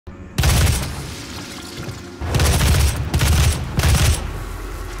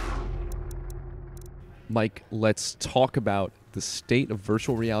Mike, let's talk about the state of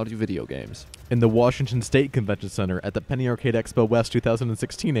virtual reality video games. In the Washington State Convention Center at the Penny Arcade Expo West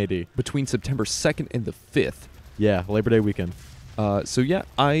 2016 AD. Between September 2nd and the 5th. Yeah, Labor Day weekend.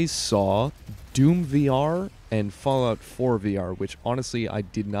 I saw Doom VR and Fallout 4 VR, which honestly I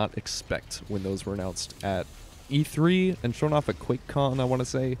did not expect when those were announced at E3 and shown off at QuakeCon, I want to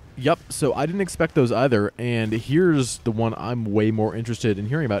say. Yep, so I didn't expect those either, and here's the one I'm way more interested in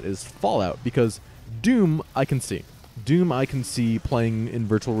hearing about is Fallout, because Doom I can see. Doom I can see playing in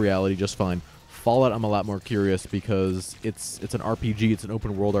virtual reality just fine. Fallout I'm a lot more curious because it's an RPG, it's an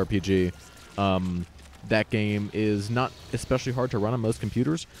open world RPG. That game is not especially hard to run on most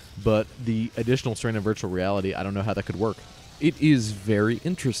computers, but the additional strain of virtual reality, I don't know how that could work. It is very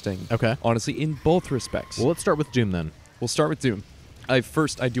interesting. Okay. Honestly, in both respects. Well, let's start with Doom then. We'll start with Doom.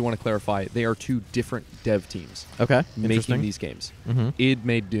 First, I do want to clarify, they are two different dev teams Okay, making these games. Mm-hmm. id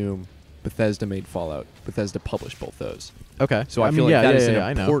made Doom, Bethesda made Fallout. Bethesda published both those. Okay. So I feel like that is an I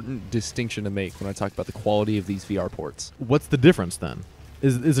important distinction to make when I talk about the quality of these VR ports. What's the difference then?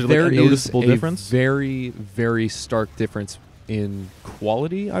 Is there There like a noticeable difference? Very, very stark difference in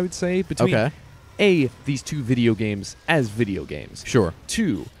quality, I would say, between Okay. these two video games as video games. Sure.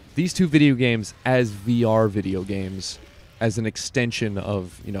 2, these two video games as VR video games, as an extension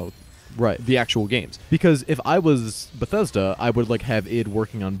of, Right. the actual games. Because if I was Bethesda, I would have id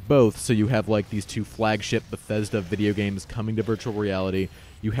working on both, so you have these two flagship Bethesda video games coming to virtual reality.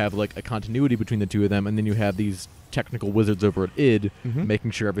 You have a continuity between the two of them, and then you have these technical wizards over at id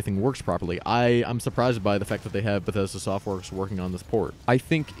making sure everything works properly. I'm surprised by the fact that they have Bethesda Softworks working on this port. I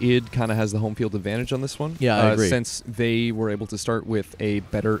think id kind of has the home field advantage on this one. Yeah, I agree. Since they were able to start with a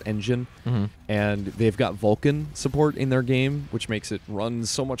better engine, and they've got Vulkan support in their game, which makes it run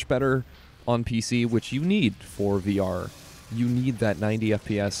so much better on PC, which you need for VR. You need that 90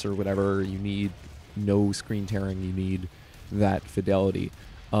 FPS or whatever. You need no screen tearing. You need that fidelity.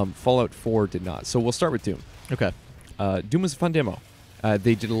 Fallout 4 did not. So we'll start with Doom. Okay. Doom was a fun demo.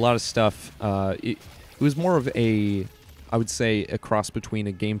 They did a lot of stuff. It was more of I would say, a cross between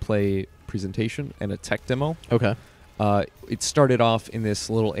a gameplay presentation and a tech demo. Okay. It started off in this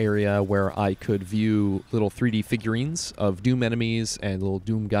little area where I could view little 3D figurines of Doom enemies and little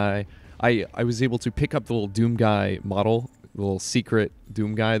Doom guy. I was able to pick up the little Doom guy model, the little secret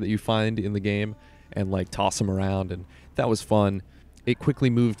Doom guy that you find in the game, and toss him around, and that was fun. It quickly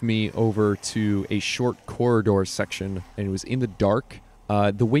moved me over to a short corridor section, and it was in the dark.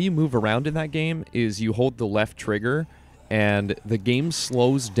 The way you move around in that game is you hold the left trigger, and the game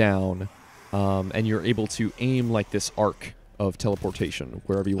slows down, and you're able to aim this arc of teleportation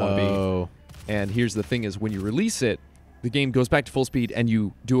wherever you want to be. And here's the thing is, when you release it, the game goes back to full speed, and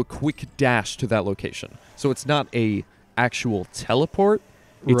you do a quick dash to that location. So it's not a actual teleport.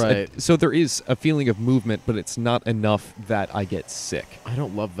 Right. So there is a feeling of movement, but it's not enough that I get sick. I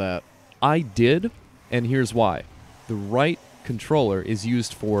don't love that. I did, and here's why. The right controller is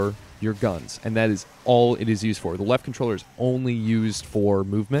used for your guns, and that is all it is used for. The left controller is only used for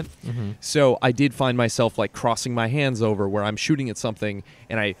movement. So I did find myself crossing my hands over where I'm shooting at something,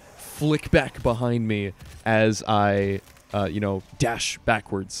 and I flick back behind me as I dash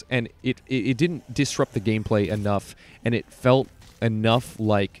backwards, and it didn't disrupt the gameplay enough, and it felt enough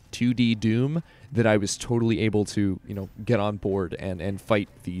like 2D Doom that I was totally able to, get on board and fight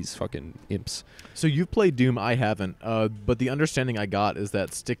these fucking imps. So you've played Doom, I haven't, but the understanding I got is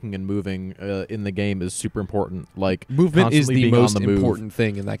that sticking and moving in the game is super important. Movement is the most on the important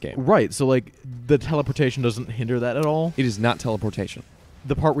thing in that game. Right, so the teleportation doesn't hinder that at all? It is not teleportation.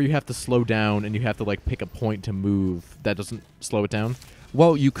 The part where you have to slow down and you have to pick a point to move, that doesn't slow it down?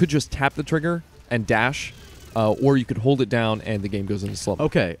 Well, you could just tap the trigger and dash, or you could hold it down and the game goes into slow.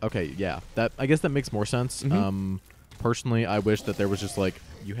 Okay, yeah. I guess that makes more sense. Personally, I wish that there was just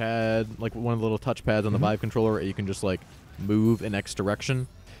you had one of the little touchpads on the Vive controller, and you can just move in X direction.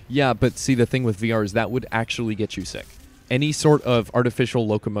 Yeah, but see, the thing with VR is that would actually get you sick. Any sort of artificial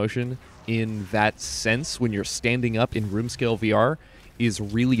locomotion in that sense, when you're standing up in room scale VR, is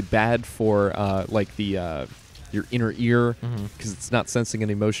really bad for your inner ear, because it's not sensing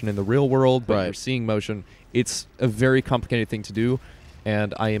any motion in the real world, but you're seeing motion. It's a very complicated thing to do,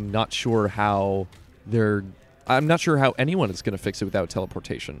 and I am not sure how anyone is going to fix it without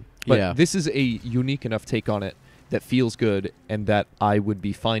teleportation. But this is a unique enough take on it that feels good, and that I would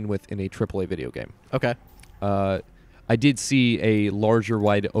be fine with in a AAA video game. Okay. I did see a larger,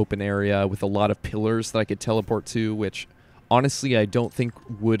 wide open area with a lot of pillars that I could teleport to, which honestly I don't think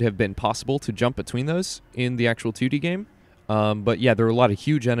would have been possible to jump between those in the actual 2D game. But yeah, there were a lot of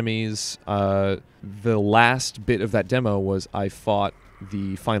huge enemies. The last bit of that demo was I fought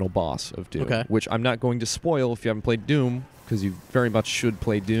the final boss of Doom, Okay. which I'm not going to spoil if you haven't played Doom, because you very much should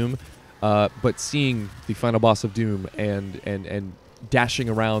play Doom. But seeing the final boss of Doom and dashing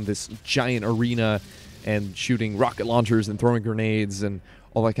around this giant arena and shooting rocket launchers and throwing grenades and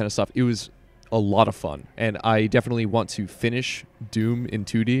all that kind of stuff, it was a lot of fun. And I definitely want to finish Doom in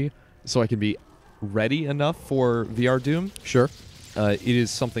 2D so I can be ready enough for VR Doom. Sure. It is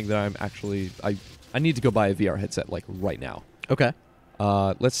something that I'm actually... I need to go buy a VR headset, like, right now. Okay.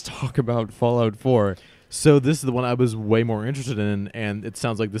 Let's talk about Fallout 4. So this is the one I was way more interested in, and it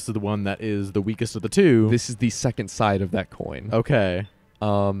sounds like this is the one that is the weakest of the two. This is the second side of that coin. Okay.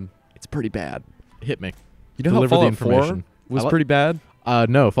 It's pretty bad. Hit me. You know Deliver how the Fallout 4 information. was pretty bad?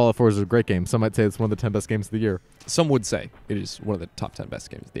 No, Fallout 4 is a great game. Some might say it's one of the 10 best games of the year. Some would say it is one of the top 10 best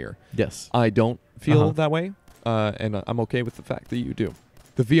games of the year. Yes. I don't feel that way, and I'm okay with the fact that you do.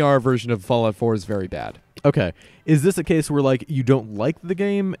 The VR version of Fallout 4 is very bad. Okay. Is this a case where, like, you don't like the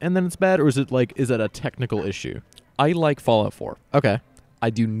game and then it's bad, or is it, like, is that a technical issue? I like Fallout 4. Okay. I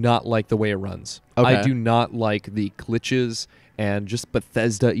do not like the way it runs. Okay. I do not like the glitches and just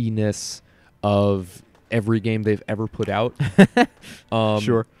Bethesda-iness of every game they've ever put out.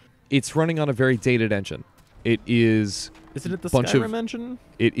 Sure. It's running on a very dated engine. It is... Isn't it the bunch Skyrim of- engine?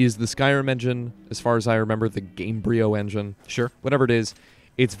 It is the Skyrim engine, as far as I remember, the Gamebryo engine. Sure. Whatever it is,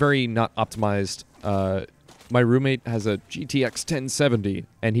 it's very not optimized. My roommate has a GTX 1070,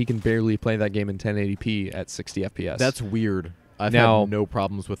 and he can barely play that game in 1080p at 60 FPS. That's weird. I've Now- had no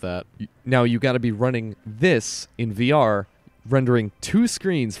problems with that. Now you got to be running this in VR, rendering two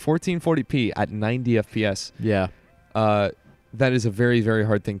screens 1440p at 90 FPS. Yeah. That is a very, very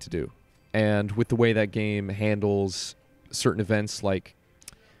hard thing to do. And with the way that game handles certain events, like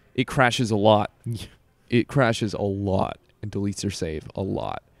it crashes a lot. It crashes a lot and deletes your save a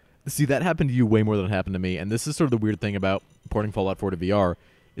lot. See, that happened to you way more than it happened to me, and this is sort of the weird thing about porting Fallout 4 to VR,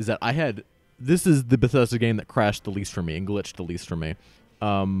 is that this is the Bethesda game that crashed the least for me and glitched the least for me.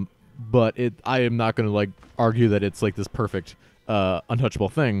 But I am not going to, like, argue that it's, like, this perfect, untouchable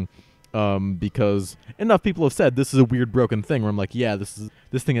thing, because enough people have said this is a weird broken thing where I'm like, yeah, this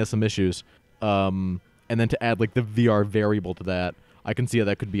thing has some issues. And then to add, like, the VR variable to that, I can see how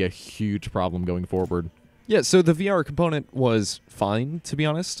that could be a huge problem going forward. Yeah, so the VR component was fine, to be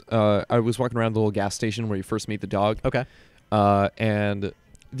honest. I was walking around the little gas station where you first meet the dog. Okay. And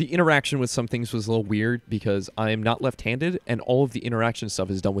the interaction with some things was a little weird because I am not left-handed, and all of the interaction stuff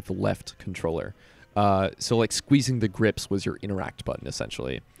is done with the left controller. So, like, squeezing the grips was your interact button,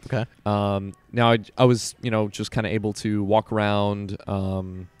 essentially. Okay. Now, I was, just kind of able to walk around.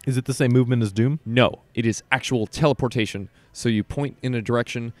 Is it the same movement as Doom? No, it is actual teleportation. So you point in a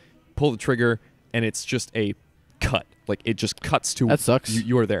direction, pull the trigger, and it's just a cut. Like, it just cuts to... That sucks.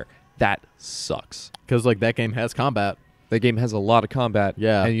 You are there. That sucks. Because, like, that game has combat. That game has a lot of combat.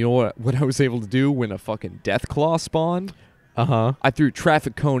 Yeah. And you know what I was able to do when a fucking Deathclaw spawned? Uh-huh. I threw a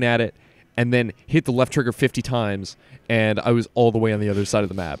traffic cone at it and then hit the left trigger 50 times, and I was all the way on the other side of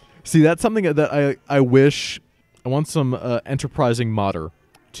the map. See, that's something that I wish... I want some enterprising modder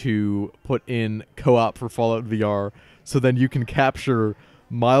to put in co-op for Fallout VR, so then you can capture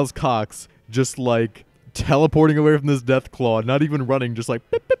Miles Cox just, like, teleporting away from this Deathclaw, not even running, just like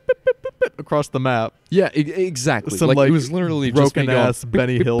beep, beep, beep, beep, beep, beep, across the map. Yeah, exactly. Some, like, like, it was literally just me going, broken-ass beep,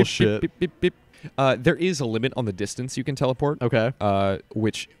 Benny beep, Hill beep, shit. beep, beep, beep, beep. There is a limit on the distance you can teleport. Okay.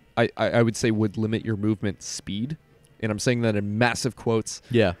 Which I would say would limit your movement speed. And I'm saying that in massive quotes.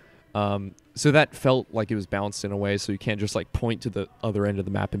 Yeah. So that felt like it was balanced in a way, so you can't just, like, point to the other end of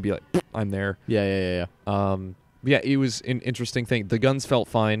the map and be like, I'm there. Yeah. Yeah, it was an interesting thing. The guns felt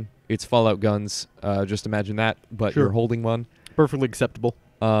fine. It's Fallout guns. Just imagine that, but Sure. you're holding one. Perfectly acceptable.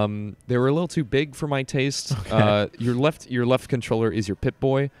 They were a little too big for my taste. Okay. Your left controller is your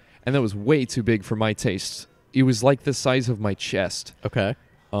Pip-Boy, and that was way too big for my taste. It was like the size of my chest. Okay.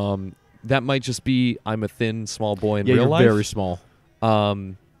 That might just be I'm a thin, small boy in Yeah, real you're life. very small.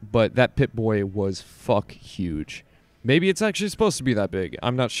 But that Pip-Boy was fuck huge. Maybe it's actually supposed to be that big.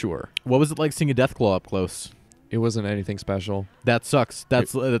 I'm not sure. What was it like seeing a Deathclaw up close? It wasn't anything special. That sucks.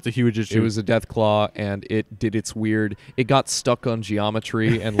 That's a huge issue. It was a Deathclaw, and it did its weird... It got stuck on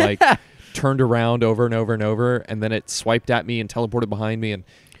geometry and, like, turned around over and over and over, and then it swiped at me and teleported behind me, and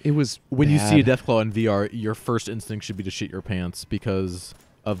it was When bad. you see a Deathclaw in VR, your first instinct should be to shit your pants because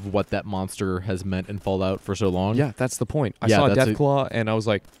of what that monster has meant in Fallout for so long. Yeah, that's the point. I Yeah, saw a that's Deathclaw, and I was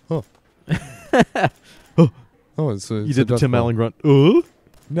like, huh. It's a You did the Tim Deathclaw. Allen grunt. No,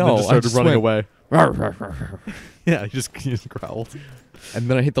 then just I started running went, away. Yeah, you just growled. and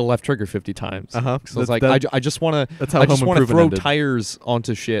then I hit the left trigger 50 times. Uh-huh. So I was That- like, that- I just want That's to how I just Home want to Improvement throw ended. tires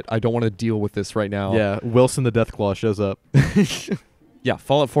onto shit. I don't want to deal with this right now. Yeah, Wilson the Deathclaw shows up. Yeah,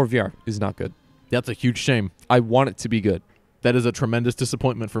 Fallout 4 VR is not good. That's a huge shame. I want it to be good. That is a tremendous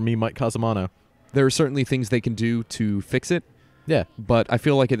disappointment for me, Mike Casamano. There are certainly things they can do to fix it, Yeah. but I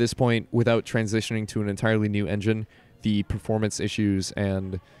feel like at this point, without transitioning to an entirely new engine, the performance issues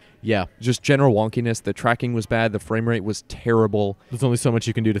and Yeah. just general wonkiness, the tracking was bad, the frame rate was terrible. There's only so much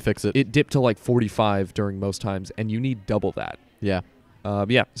you can do to fix it. It dipped to like 45 during most times, and you need double that. Yeah.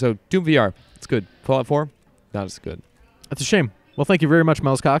 Yeah, so Doom VR, it's good. Fallout 4, not as good. That's a shame. Well, thank you very much,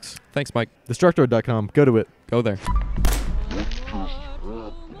 Miles Cox. Thanks, Mike. Destructoid.com. Go to it. Go there.